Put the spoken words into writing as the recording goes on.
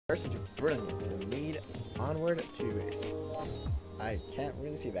Person to brilliance and lead onward to. I can't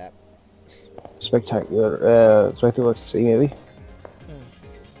really see that. Spectacular. So I feel let's see maybe.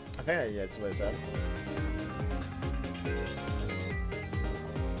 I think that's what it said.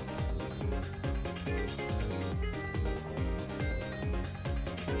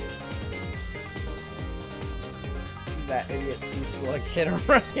 That idiot sea slug hit him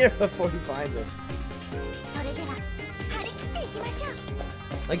right here before he finds us.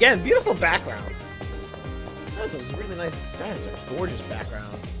 Again, beautiful background. That was a really nice. That is a gorgeous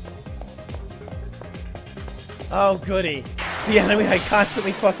background. Oh goody, the enemy I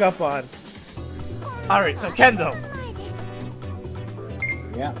constantly fuck up on. All right, so Kendo.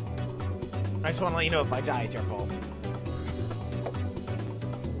 Yeah. I just want to let you know if I die, it's your fault.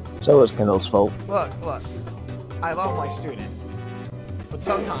 So it was Kendall's fault. Look. I love my student, but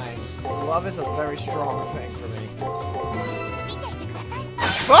sometimes love is a very strong thing for me.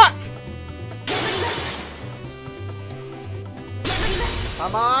 Fuck!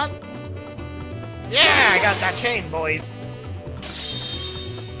 Come on! Yeah, I got that chain, boys.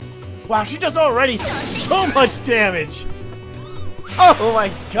 Wow, she does already so much damage. Oh my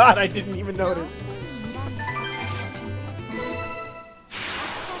god, I didn't even notice.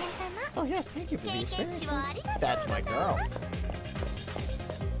 Oh yes, thank you for the experience. That's my girl.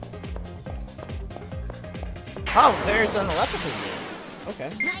 Oh, there's an electrical gear.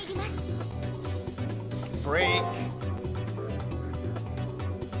 Okay. Break.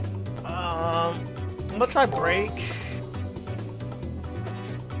 I'm gonna try break.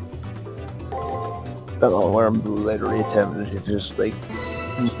 Well, where I'm literally attempting to just like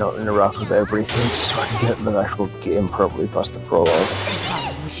not interact with everything so I can get the actual game properly past the prologue.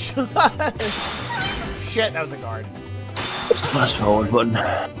 Shit, that was a guard. It's the fast forward button.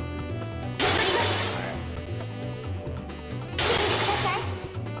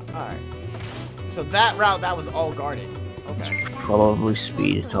 Alright. So that route, that was all guarded. Okay. Probably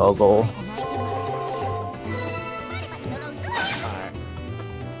speed toggle. Alright.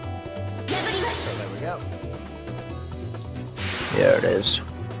 So there we go. There it is.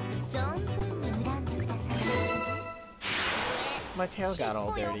 My tail got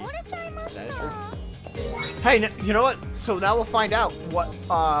all dirty. That is true. Hey, you know what? So now we'll find out what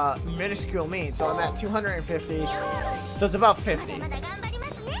minuscule means. So I'm at 250. So it's about 50.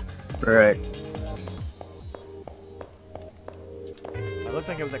 Right. It looks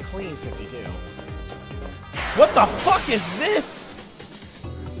like it was a clean 52. What the fuck is this?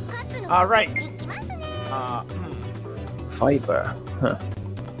 Alright. Fiber. Huh.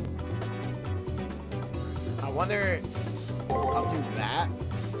 I wonder. I'll do that.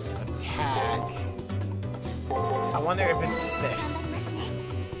 Attack. I wonder if it's this.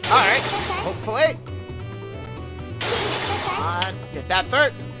 Alright. Hopefully. Come on. Get that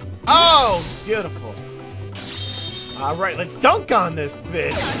third. Oh, beautiful. Alright, let's dunk on this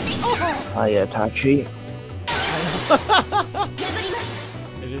bitch. Hiya, Tachi.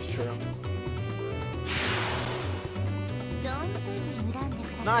 It is true.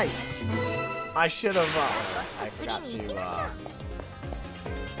 Nice. I should have, I forgot to,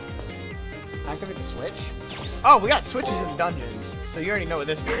 activate the switch. Oh, we got switches in dungeons, so you already know what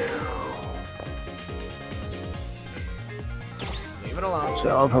this means. Leave it alone. So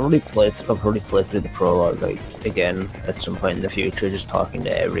I'll probably play through the prologue like again at some point in the future, just talking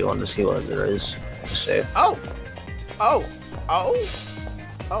to everyone to see what there is to say. Oh! Oh! Oh!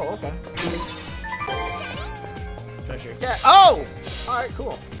 Oh, okay. Treasure. Yeah. Oh! Alright,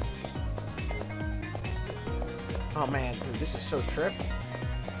 cool. Oh man, dude, this is so trip.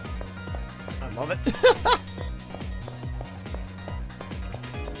 I love it.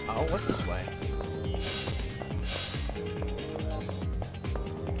 Oh, what's this way?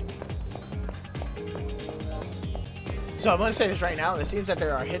 So I'm gonna say this right now, it seems that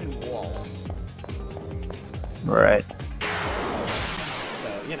there are hidden walls. Right. So,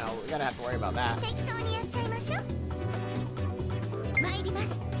 you know, we're gonna have to worry about that.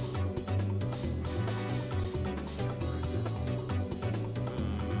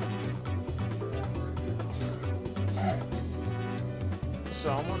 So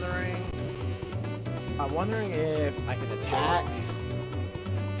I'm wondering if I can attack,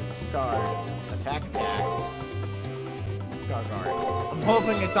 guard, attack, guard. I'm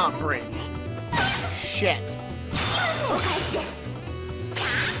hoping it's on break. Shit.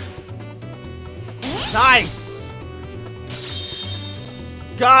 Nice.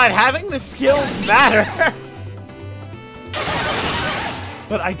 God, having the skill matter.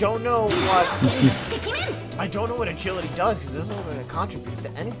 But I don't know what agility does because it doesn't look like it contributes to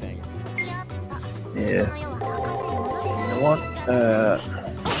anything. Yeah. You know what?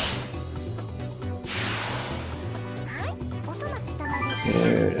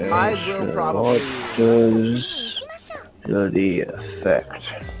 I will probably... What does the effect?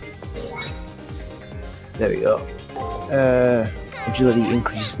 There we go. Agility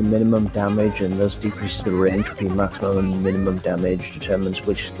increases the minimum damage and thus decreases the range between maximum and minimum damage. Determines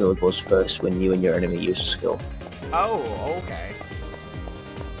which skill goes first when you and your enemy use a skill. Oh, okay.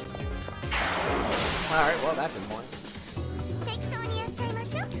 Alright, well that's important.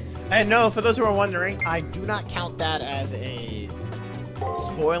 And no, for those who are wondering, I do not count that as a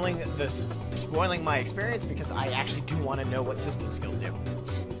spoiling my experience because I actually do want to know what system skills do.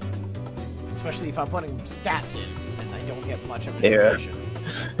 Especially if I'm putting stats in and I don't get much of an information.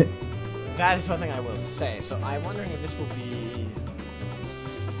 That is one thing I will say. So I'm wondering if this will be...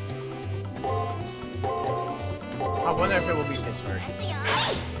 I wonder if it will be this version.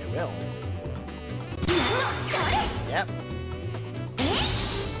 It will. Yep.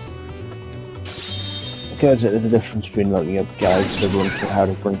 Because the difference between looking up guides to run through how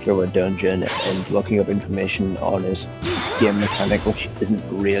to run through a dungeon and looking up information on his game mechanic, which isn't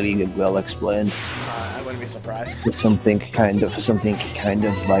really well explained. I wouldn't be surprised. It's something kind of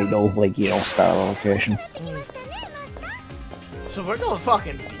vital, like, you know, star allocation. So we're going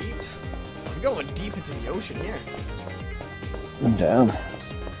fucking deep. We're going deep into the ocean here. I'm down.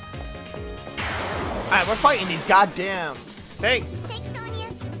 Alright, we're fighting these goddamn things.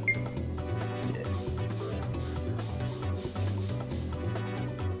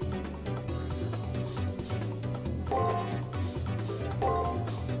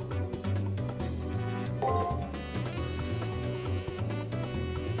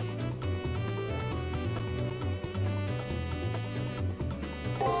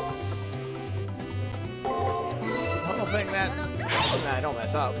 Nah, don't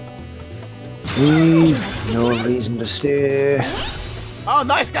mess up. No reason to stay. Oh,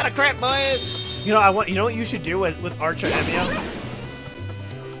 nice, got a crit, boys. You know, you know what you should do with Archer Emio?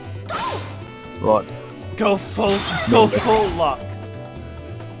 What? Go full luck.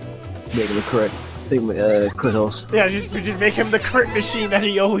 Make him a crit. Crittles. Yeah, just make him the crit machine that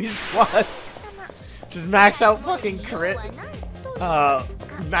he always was. Just max out fucking crit.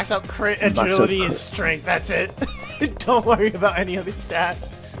 Max out crit, agility, and strength. That's it. Don't worry about any other stat.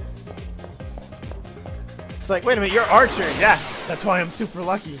 It's like, wait a minute, you're Archer. Yeah, that's why I'm super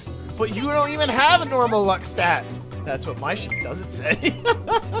lucky. But you don't even have a normal luck stat. That's what my sheet doesn't say.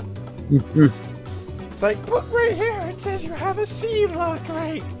 It's like, but right here it says you have a C luck,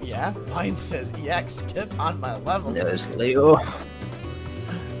 right? Yeah, mine says EX. Get on my level. There's Leo.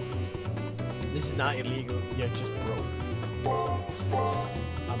 This is not illegal. You're just broke.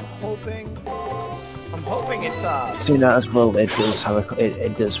 I'm hoping it's See that as well. It does have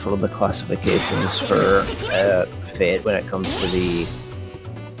it does follow the classifications for Fate when it comes to the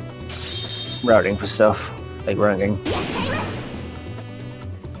routing for stuff like ranking.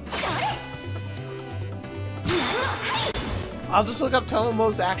 I'll just look up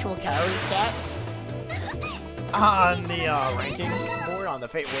Tomomo's actual carry stats on the ranking board on the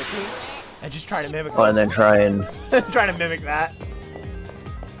Fate Weekly and just try to mimic. Oh, and then try and try to mimic that.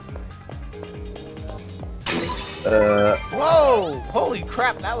 Whoa! Holy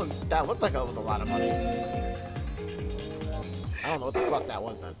crap! That looked like it was a lot of money. I don't know what the fuck that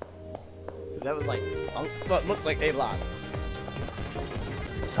was then. That was like, looked like a lot.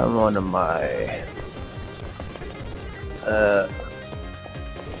 I'm on to my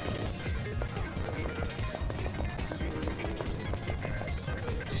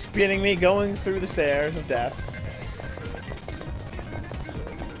spinning me going through the stairs of death.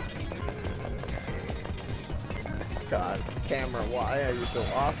 God, camera, why are you so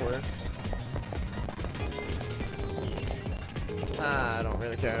awkward? I don't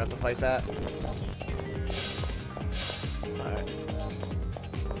really care enough to fight that. Alright.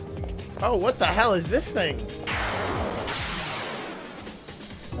 Oh, what the hell is this thing?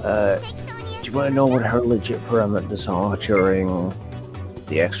 Do you want to know what her legit parameters are during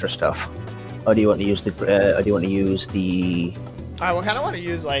the extra stuff? Or do you want to use the, I kind of want to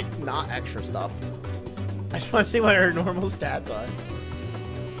use, like, not extra stuff. I just want to see what her normal stats are.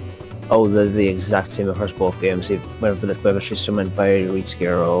 Oh, they're the exact same across both games, whether she's summoned by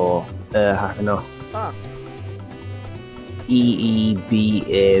Reedskier or Hakano. Huh. DB.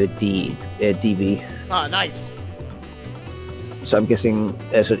 Ah, nice. So I'm guessing,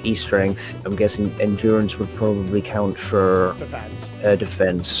 so E strength, I'm guessing endurance would probably count for defense.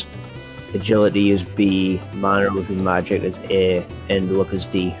 Defense. Agility is B, mana would be magic as A, and luck is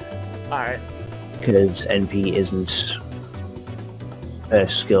D. Alright. Because NP isn't a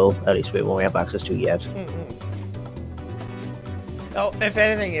skill, at least we won't have access to yet. Oh, if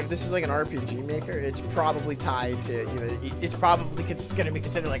anything, if this is like an RPG maker, it's probably tied to either. It's probably going to be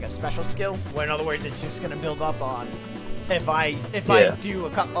considered like a special skill, where in other words, it's just going to build up on. If I do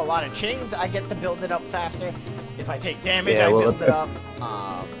a lot of chains, I get to build it up faster. If I take damage, I build it up.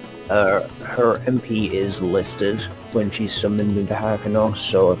 Her MP is listed when she's summoned into Harkano,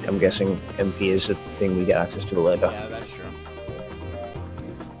 so I'm guessing MP is a thing we get access to later. Yeah, that's true.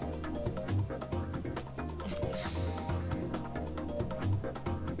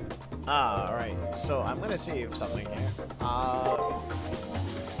 Alright, so I'm gonna see if something here.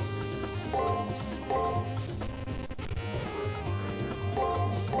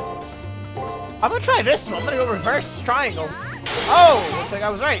 I'm gonna try this one. I'm gonna go reverse triangle. Oh, looks like I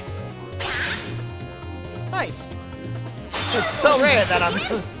was right. Nice. It's so rare that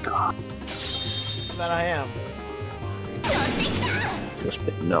I am. Just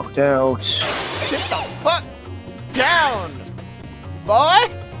been knocked out. Sit the fuck down, boy.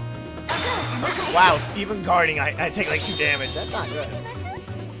 Wow, even guarding, I take like 2 damage. That's not good.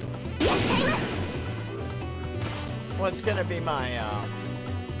 What's gonna be my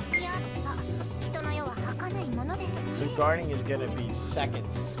So guarding is gonna be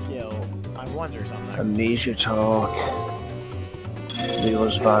second skill. I wonder something. Amnesia talk.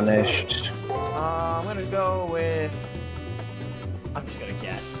 Leo's vanished. I'm gonna go with. I'm just gonna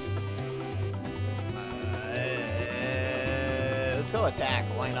guess. Let's go attack.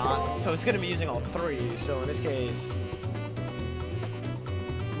 Why not? So it's gonna be using all 3. So in this case,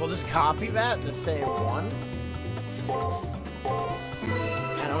 we'll just copy that, the same one.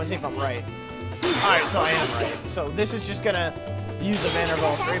 And I wanna see if I'm right. Alright, so I am right. So this is just gonna use a manner of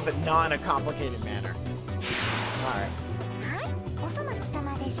all 3, but not in a complicated manner. Alright.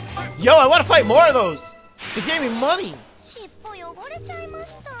 Yo, I want to fight more of those! They gave me money!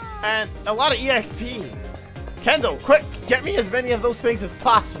 And a lot of EXP. Kendall, quick! Get me as many of those things as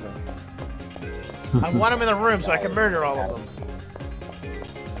possible. I want them in the room so I can murder all of them.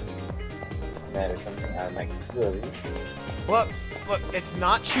 That is something I would like to do at least. Look, it's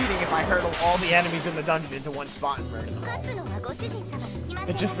not cheating if I hurdle all the enemies in the dungeon into one spot and murder them all.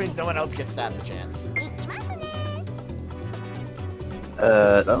 It just means no one else gets to have the chance.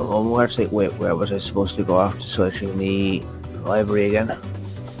 Wait, where was I supposed to go after searching the library again?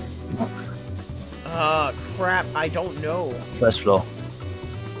 Crap, I don't know. First floor.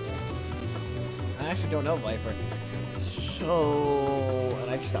 I actually don't know, Viper. So,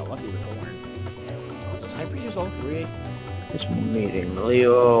 and I just got lucky with Horn. Does Hyper use all 3? It's meeting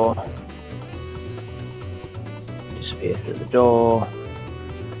Leo. Disappear through the door.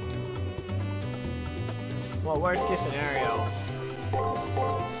 Well, worst case scenario.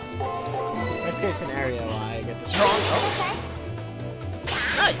 Worst case scenario, I get this wrong. Oh.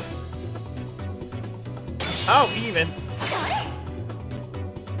 Nice! Oh, even.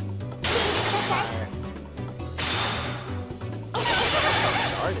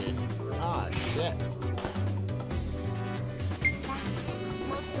 Started. Ah, shit.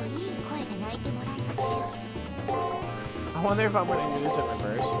 I wonder if I'm gonna do this in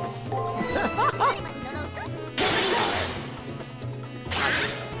reverse. Nice.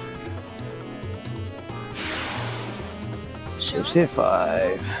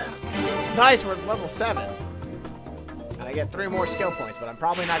 5. Nice, we're at level 7. And I get 3 more skill points, but I'm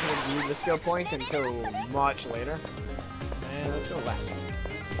probably not going to use the skill points until much later. And let's go left.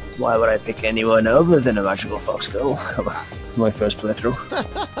 Why would I pick anyone other than a magical fox girl? My first playthrough.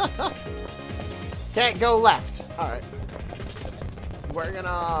 Can't go left. Alright. We're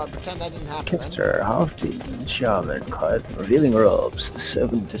gonna pretend that didn't happen. Caster, half-demon, shaman, card, revealing robes. The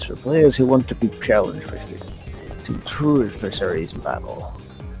servant is for players who want to be challenged with to true adversaries in battle.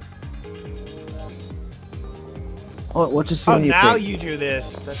 Oh, what does Oh, now pick? you do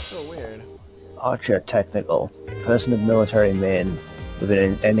this. That's so weird. Archer, technical, person of military mien, with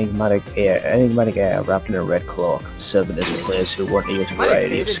an enigmatic air wrapped in a red cloak. The servant is for players who want to use a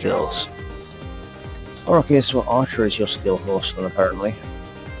variety of skills. Oh, okay, so Archer is your skill host, then, apparently.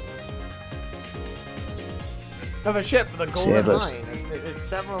 Of a ship with a golden hind. It's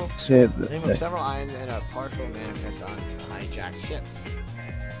several. Name of several islands and a partial manifest on hijacked ships.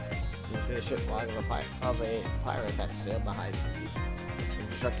 The ship log of a pirate that sailed the high seas. This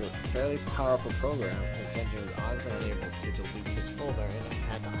constructed a fairly powerful program. Shinji was honestly unable to delete his folder and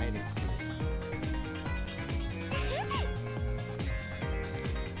had the hiding key.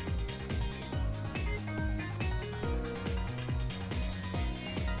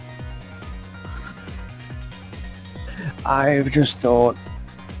 I've just thought,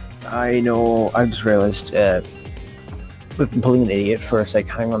 I just realized, we've been pulling an idiot for a sec.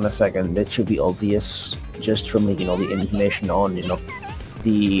 Hang on a second, it should be obvious just from leaking all the information on, you know,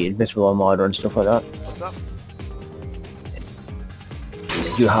 the Invincible Armada and stuff like that. What's up?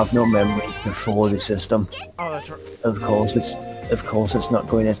 You have no memory before the system. Oh, that's right. Of course, it's not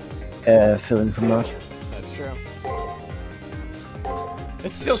going to fill in from that. That's true.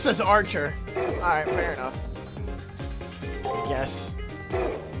 It still says Archer. Alright, fair enough. Yes.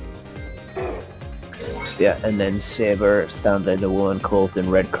 Yeah, and then Saber stands like the woman clothed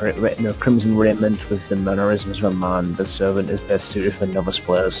in crimson raiment with the mannerisms of a man. The servant is best suited for novice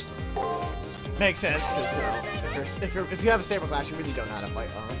players. Makes sense, because if you have a saber class, you really don't know how to fight.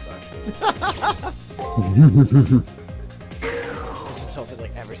 Oh, I'm sorry. It's insulted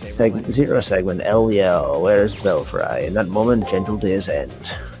like every saber. Zero segment LL. Where's Belfry? In that moment, gentle days end.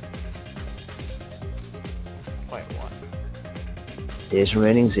 Wait, what? Days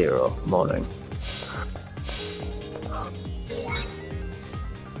remaining 0. Morning.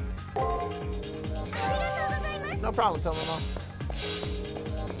 No problem, Tomomo.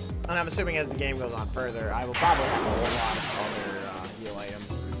 And I'm assuming as the game goes on further, I will probably have a whole lot of other heal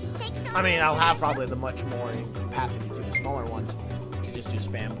items. I mean, I'll have probably the much more in capacity to the smaller ones. You just do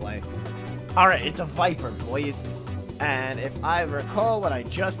spam play. Alright, it's a Viper, boys. And if I recall what I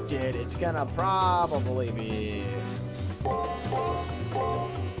just did, it's gonna probably be...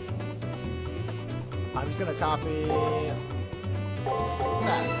 I'm just gonna copy... that.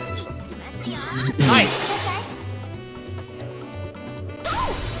 Nice!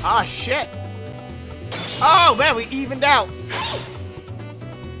 Ah, shit! Oh, man, we evened out!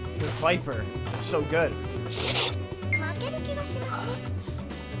 This Viper is so good.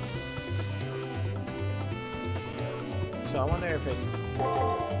 So I wonder if it's...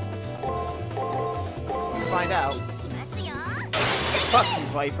 Let's find out. Fuck you,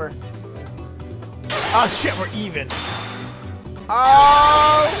 Viper. Oh, shit, we're even.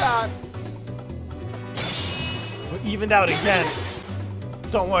 Oh, God. We're evened out again.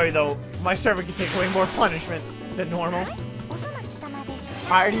 Don't worry, though. My server can take away more punishment than normal.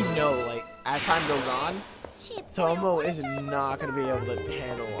 I already know, like, as time goes on, Tomo is not going to be able to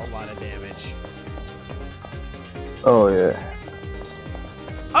handle a lot of damage. Oh, yeah.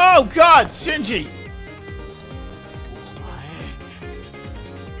 Oh, God! Shinji!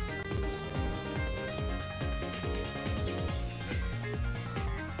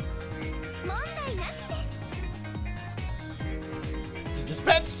 To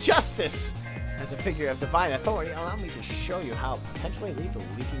dispense justice! As a figure of divine authority, allow me to show you how potentially lethal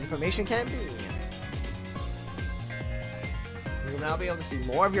leaking information can be. You will now be able to see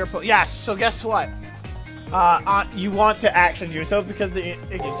more of your... Yes, so guess what? You want to actually do so because it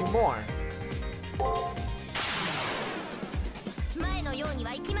gives you more.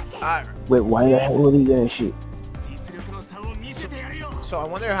 Wait, why the hell are you gonna shoot? So I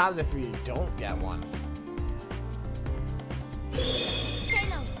wonder how if we don't get one.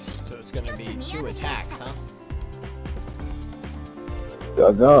 So it's gonna be 2 attacks, huh?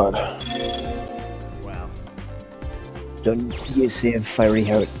 Oh God. Well. Don't you see him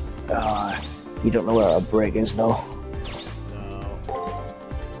fiery out? You don't know where a break is, though. No.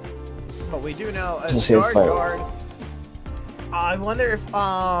 But we do know a guard. I wonder if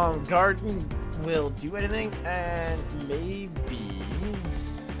Garden will do anything, and maybe.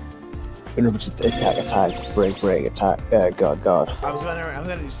 I wonder if it's attack, break, attack. God. I was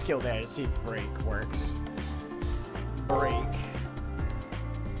gonna do skill there to see if break works. Break.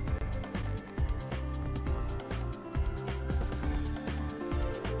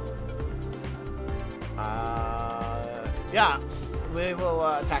 Yeah, we will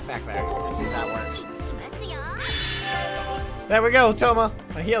attack back there and see if that works. There we go, Toma.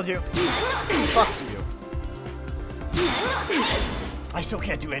 I healed you. Fuck you. I still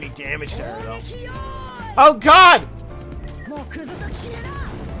can't do any damage to her, though. Oh, God!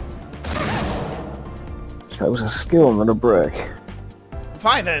 That was a skill, not a break.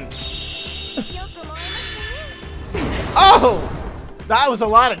 Fine, then. Oh! That was a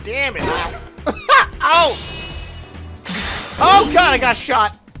lot of damage. Ow! Oh, God, I got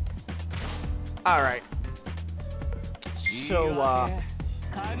shot. Alright. So,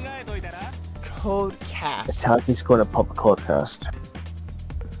 code cast. Attack is going to pop a code cast.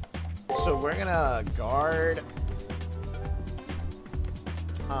 So we're gonna guard.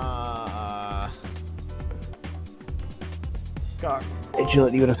 Guard.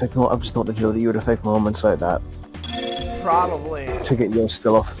 Agility would affect more. I've just thought agility would affect moments like that. Probably. To get your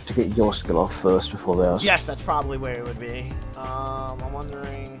skill off. To get your skill off first before theirs. Yes, that's probably where it would be. I'm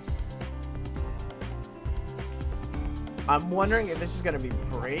wondering if this is gonna be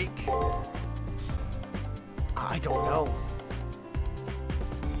break. I don't know.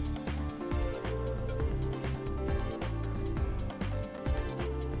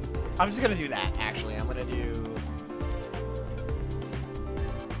 I'm just gonna do that, actually. I'm gonna do...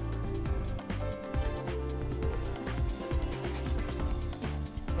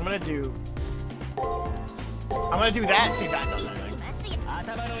 I'm gonna do that and see if that does anything.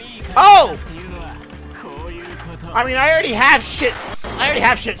 Oh! I mean, I already have shit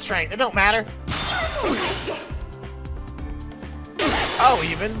strength. It don't matter. Oh,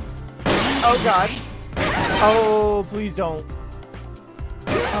 even. Oh, God. Oh, please don't.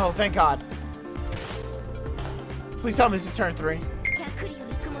 Oh, thank God. Please tell me this is turn 3.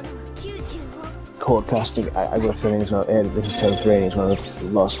 Cord casting, I got a feeling it's not it. This is turn 3 and he's going to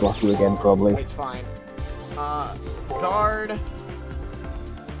lost you again, probably. It's fine. Guard.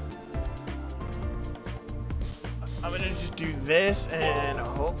 I'm gonna just do this and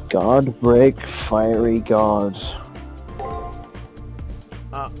hope. Guard, break, fiery guard.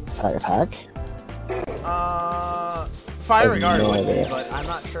 Attack? Fiery guard no would be, idea. but I'm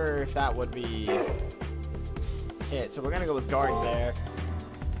not sure if that would be it. So we're gonna go with guard there.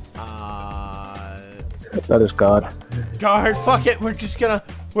 That is guard. Guard, fuck it, we're just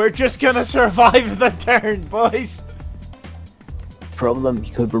gonna survive the turn, boys. Problem,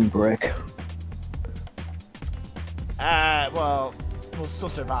 you could bring break. Well, we'll still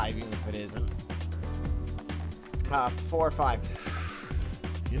survive even if it isn't. 4 or 5.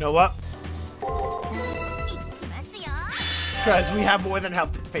 You know what? Because we have more than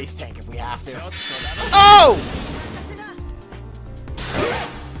enough to face tank if we have to. Oh!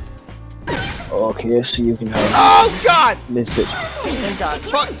 Okay, so you can have... Oh, God! Missed it. Thank God.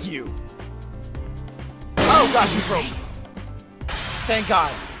 Fuck you. Oh, God, you broke. Thank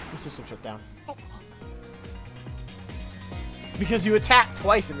God. The system shut down. Because you attacked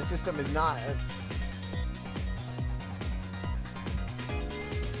twice and the system is not...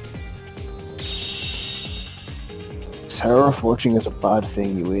 Seraph watching is a bad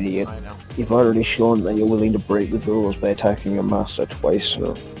thing, you idiot. I know. You've already shown that you're willing to break the rules by attacking your master twice,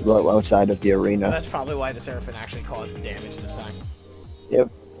 right outside of the arena. That's probably why the Seraphim actually caused damage this time. Yep.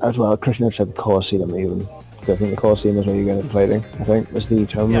 As well, Krishna said the Colosseum even. Because I think the Colosseum is where you're going to fighting. I think that's the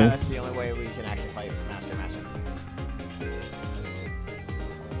term. Yeah, that's the only way we can actually fight Master.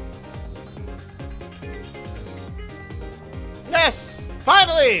 Yes!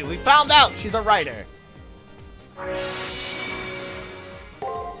 Finally! We found out she's a writer.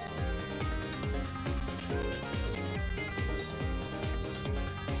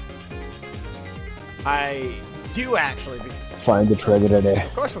 I do actually. Find the trigger today.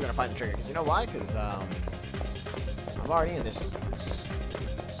 Of course we're gonna find the trigger, because you know why? Because I'm already in this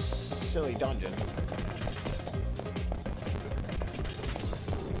silly dungeon.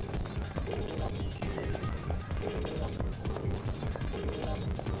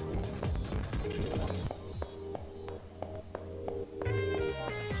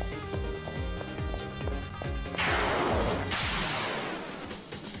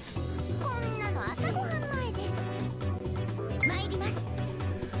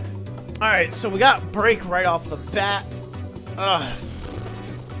 Alright, so we got break right off the bat. Ugh.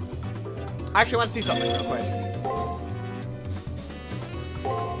 I actually want to see something real quick.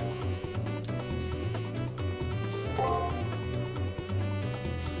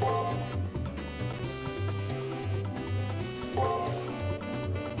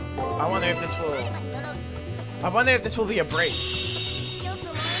 I wonder if this will be a break.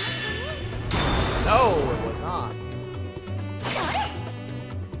 No, it was not.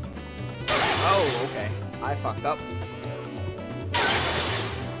 Oh, okay. I fucked up.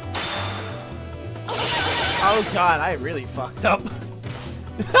 Oh god, I really fucked up.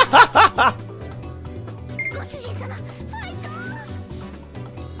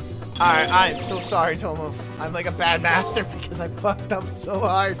 Alright, I'm so sorry, Tomo. I'm like a bad master because I fucked up so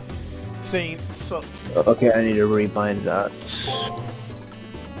hard. Saying so. Okay, I need to rebind that.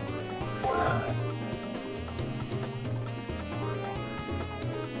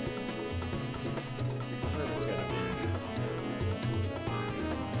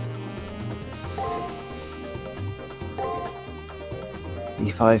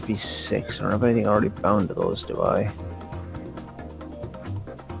 E5, E6. I don't have anything already bound to those, do I?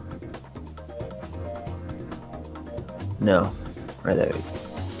 No. Right there.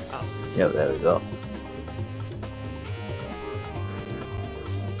 Oh. Yep, there we go.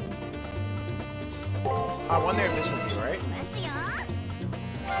 I wonder if this will be right.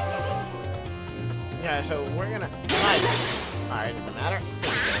 Yeah, so we're gonna. Nice. Alright, doesn't matter.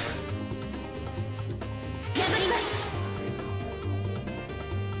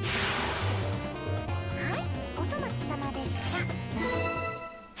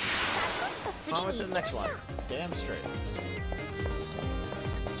 On with the next one. Damn straight.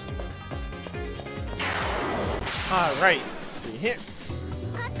 Alright, let's see here.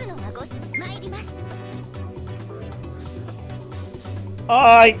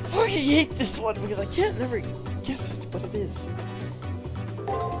 I fucking hate this one because I can't never guess what it is.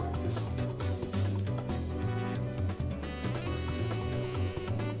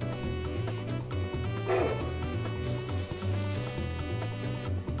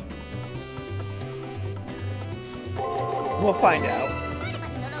 We'll find out.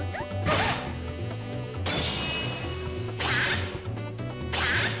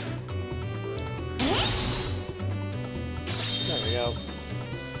 There we go.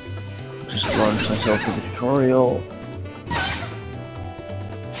 Just launch myself with the tutorial.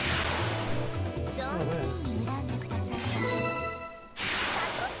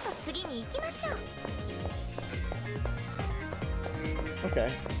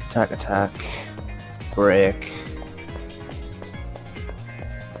 Okay. Attack, break.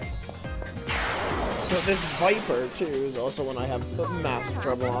 So this Viper too is also one I have massive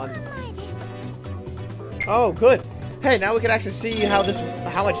trouble on. Oh, good. Hey, now we can actually see how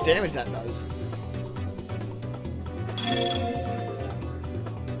much damage that does.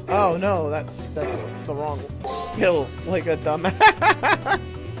 Oh no, that's the wrong skill. Like a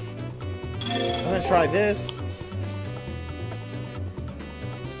dumbass. I'm gonna try this.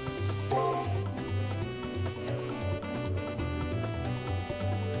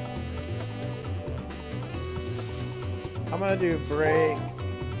 I'm gonna do break.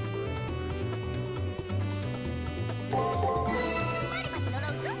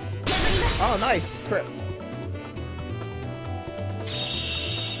 Oh, nice! Crit.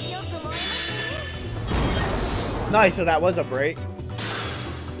 Nice, so that was a break.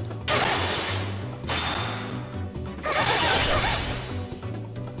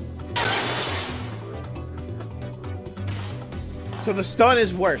 So the stun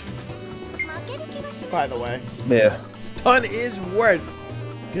is worth. By the way. Yeah. Stun is worth.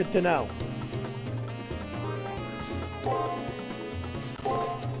 Good to know.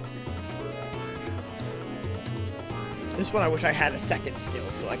 This one I wish I had a second skill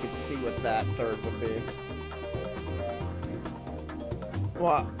so I could see what that third would be.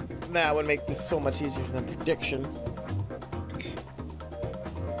 Well, that would make this so much easier than prediction.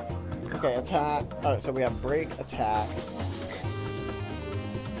 Okay, attack. Oh, so we have break, attack.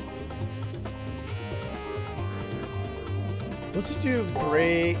 Let's just do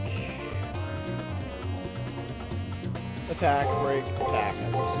break, attack, break, attack,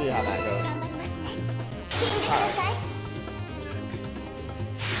 and let's see how that goes.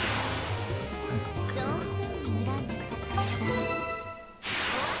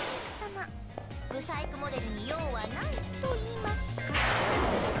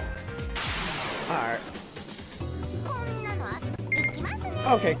 Alright. Alright.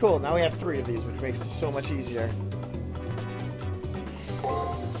 Okay, cool. Now we have 3 of these, which makes it so much easier.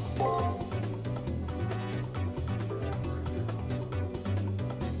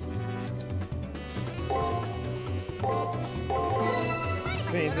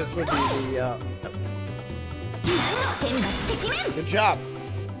 Means this would be the, Good job,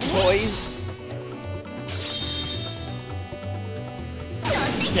 boys.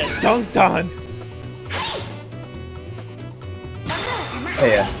 Get dunked on. Oh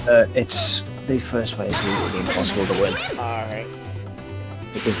yeah, it's the first fight is really impossible to win. Alright.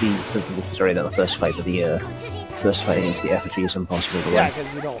 Because the first fight with the first fight against the effigy is impossible to win. Yeah,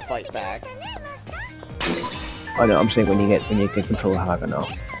 because you don't fight back. I know. I'm saying when you can control Haga now.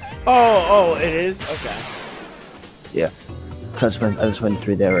 Oh, it is? Okay. Yeah. I just went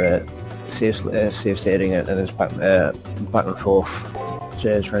through their save stating it, and it's back and forth,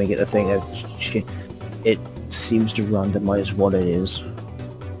 so trying to get the thing. It seems to randomize what it is.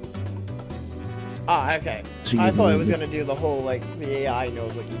 Ah, okay. So I thought it was gonna do the whole like the AI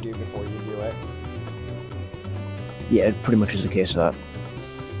knows what you do before you do it. Yeah, it pretty much is the case of that.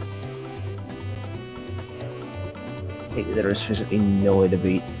 There is physically no way to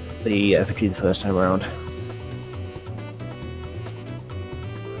beat the effigy the first time around.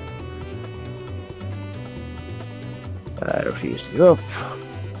 I refuse to give up.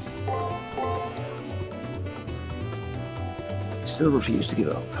 Still refuse to give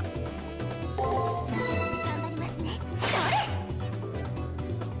up.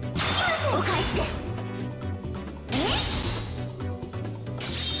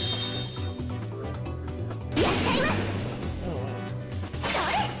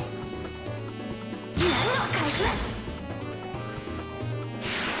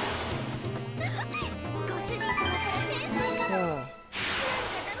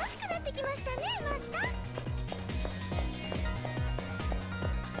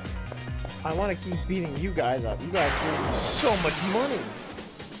 I want to keep beating you guys up. You guys give me so much money.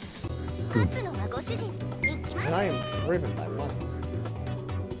 And I am driven by money.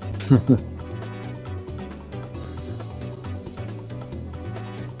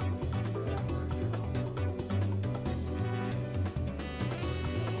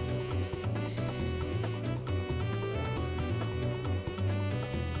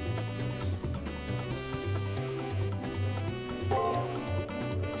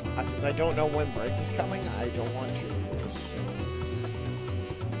 Since I don't know when break is coming, I don't want to assume.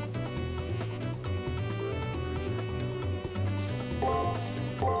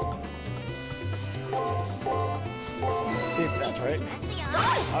 See if that's right.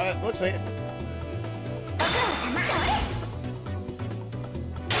 Alright, looks like it.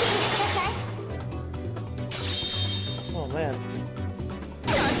 Oh man.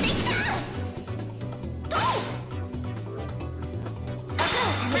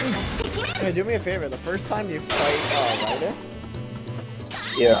 Hey, do me a favor. The first time you fight Ryder,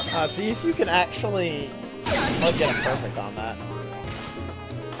 Yeah. see if you can actually get a perfect on that.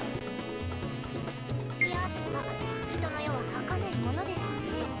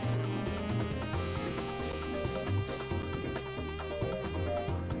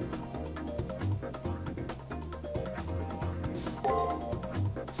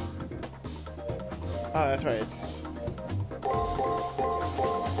 Oh, that's right. It's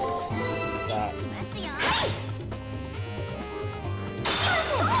that.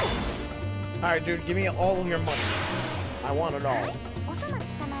 Alright, dude, give me all of your money. I want it all.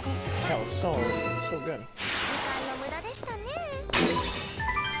 That was so good.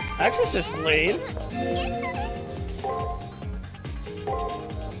 Exorcist Blade?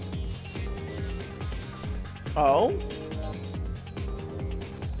 Oh?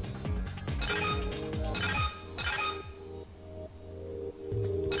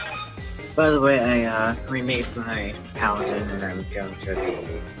 By the way, I remade my paladin, and I'm going to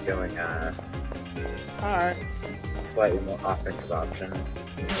be doing a Alright. slightly more offensive option.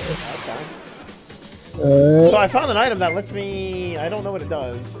 That's fine. So I found an item that lets me... I don't know what it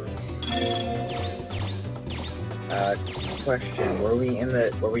does. Question: Were we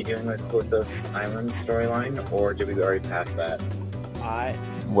doing the Clothos Island storyline, or did we already pass that?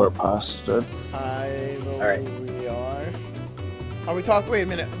 We're past it. I believe Alright. we are. Are we talking? Wait a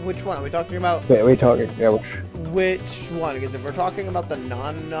minute. Which one are we talking about? Wait, are we talking? Yeah, Which one? Because if we're talking about the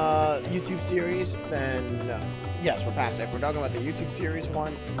non-YouTube series, then yes, we're past it. If we're talking about the YouTube series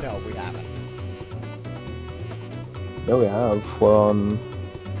one, no, we haven't. no, we have. We're on.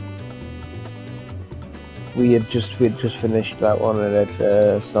 We had just finished that one, and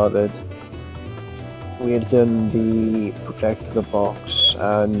it started. We had done the protect the box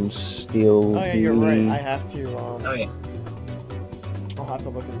and steal. Oh yeah, you're right. I have to. Oh yeah. I'll have to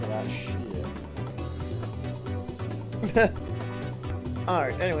look into that shit.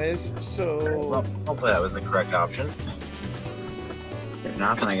 Alright, anyways, so... Well, hopefully that was the correct option. If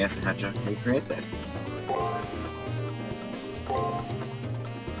not, then I guess I have to recreate this.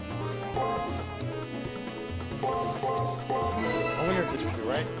 I wonder if this would be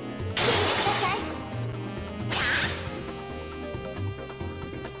right.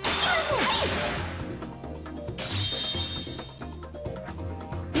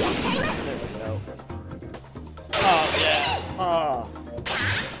 There we go. Oh, yeah. Oh.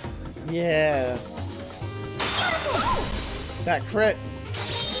 Yeah. That crit.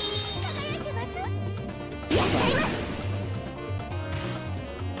 Nice.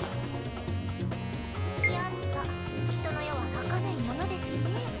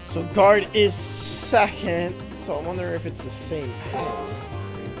 So guard is second, so I wonder if it's the same pen.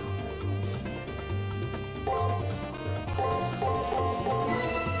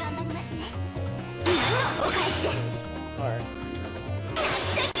 Alright.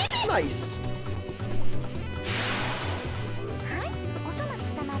 Nice!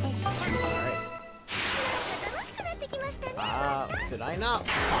 Alright. Did I not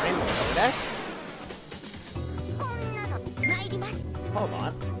find the codex? Hold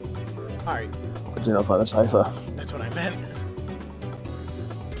on. Alright. I did not find the cipher. That's what I meant.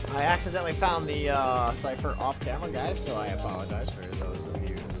 I accidentally found the cipher off camera, guys, so I apologize for those of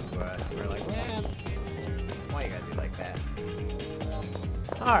you who were like, man, why you gotta do like that?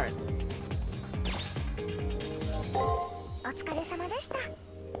 Alright.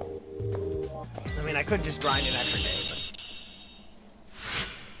 I mean, I could just grind an extra day, but...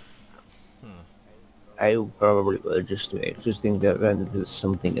 I probably would just think that there's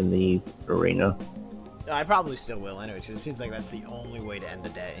something in the arena. I probably still will, anyways, because it seems like that's the only way to end the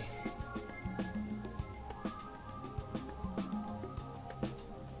day.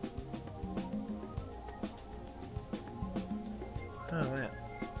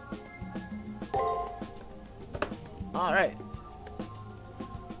 Alright.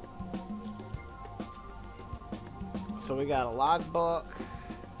 So we got a logbook,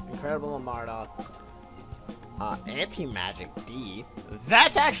 Incredible Amarda, Anti-Magic D.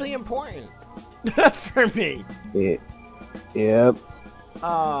 That's actually important for me. Yep.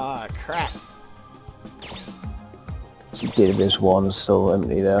 Ah, crap. Database 1 is still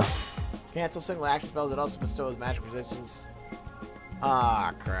empty there. Cancel single action spells. It also bestows magic resistance.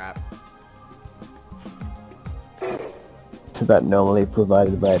 Ah, crap. To that normally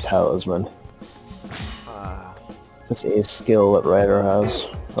provided by a talisman. That's a skill that Ryder has.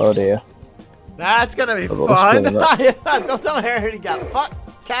 Oh dear. That's gonna be I'll fun. go Don't tell me I already got fuck.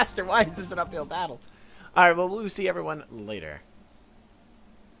 Caster, why is this an uphill battle? Alright, well, we'll see everyone later.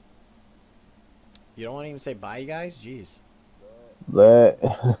 You don't want to even say bye, you guys? Jeez. But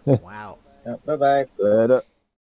Wow. Bye-bye. Later.